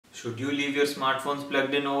Should you leave your smartphones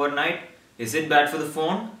plugged in overnight? Is it bad for the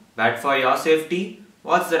phone? Bad for your safety?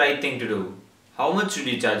 What's the right thing to do? How much should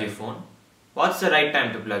you charge your phone? What's the right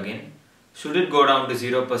time to plug in? Should it go down to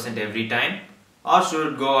 0% every time? Or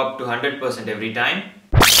should it go up to 100% every time?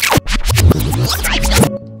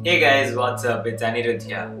 Hey guys, what's up? It's Anirudh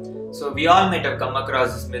here. So we all might have come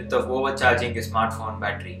across this myth of overcharging your smartphone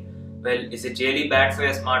battery. Well, is it really bad for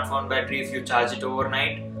your smartphone battery if you charge it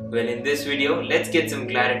overnight? Well, in this video, let's get some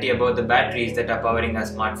clarity about the batteries that are powering our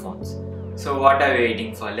smartphones. So what are we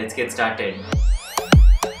waiting for? Let's get started.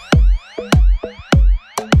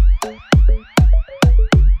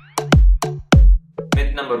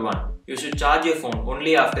 Myth number 1. You should charge your phone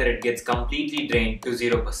only after it gets completely drained to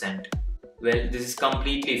 0%. Well, this is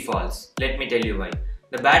completely false. Let me tell you why.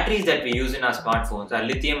 The batteries that we use in our smartphones are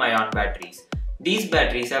lithium-ion batteries. These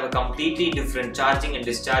batteries have a completely different charging and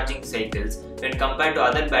discharging cycles when compared to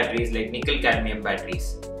other batteries like nickel-cadmium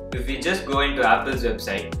batteries. If we just go into Apple's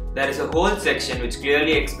website, there is a whole section which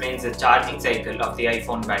clearly explains the charging cycle of the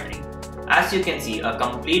iPhone battery. As you can see, a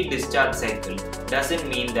complete discharge cycle doesn't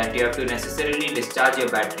mean that you have to necessarily discharge your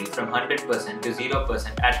battery from 100% to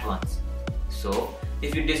 0% at once. So,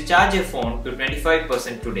 if you discharge your phone to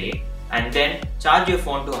 25% today and then charge your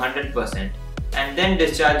phone to 100%, and then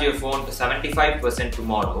discharge your phone to 75%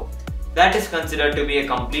 tomorrow, that is considered to be a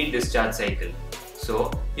complete discharge cycle. So,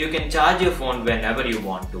 you can charge your phone whenever you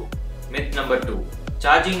want to. Myth number 2.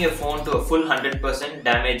 Charging your phone to a full 100%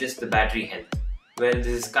 damages the battery health. Well, this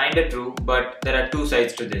is kinda true, but there are two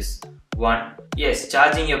sides to this. One, yes,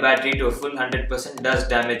 charging your battery to a full 100% does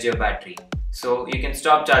damage your battery. So, you can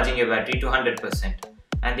stop charging your battery to 100%.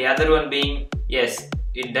 And the other one being, yes,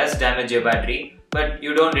 it does damage your battery, but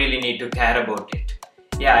you don't really need to care about it.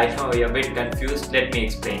 Yeah, I know you're a bit confused, let me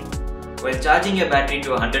explain. While charging your battery to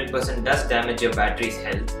 100% does damage your battery's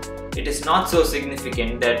health, it is not so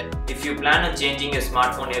significant that if you plan on changing your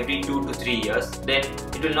smartphone every 2 to 3 years, then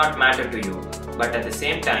it will not matter to you. But at the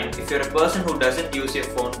same time, if you're a person who doesn't use your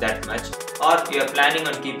phone that much, or you're planning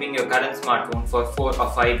on keeping your current smartphone for 4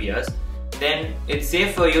 or 5 years, then it's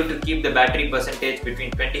safe for you to keep the battery percentage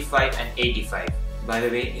between 25 and 85. By the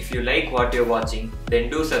way, if you like what you're watching, then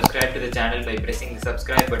do subscribe to the channel by pressing the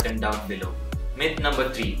subscribe button down below. Myth number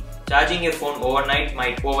 3. Charging your phone overnight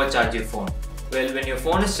might overcharge your phone. Well, when your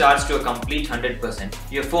phone is charged to a complete 100%,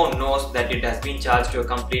 your phone knows that it has been charged to a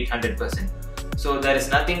complete 100%. So there is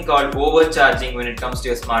nothing called overcharging when it comes to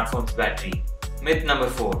your smartphone's battery. Myth number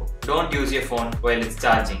 4. Don't use your phone while it's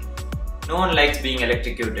charging. No one likes being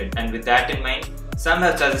electrocuted, and with that in mind, some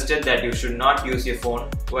have suggested that you should not use your phone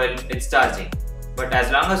while it's charging. But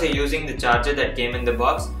as long as you're using the charger that came in the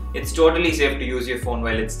box, it's totally safe to use your phone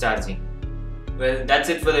while it's charging. Well, that's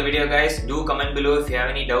it for the video guys. Do comment below if you have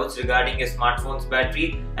any doubts regarding your smartphone's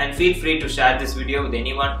battery, and feel free to share this video with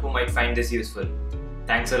anyone who might find this useful.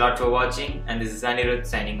 Thanks a lot for watching, and this is Anirudh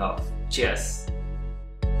signing off. Cheers!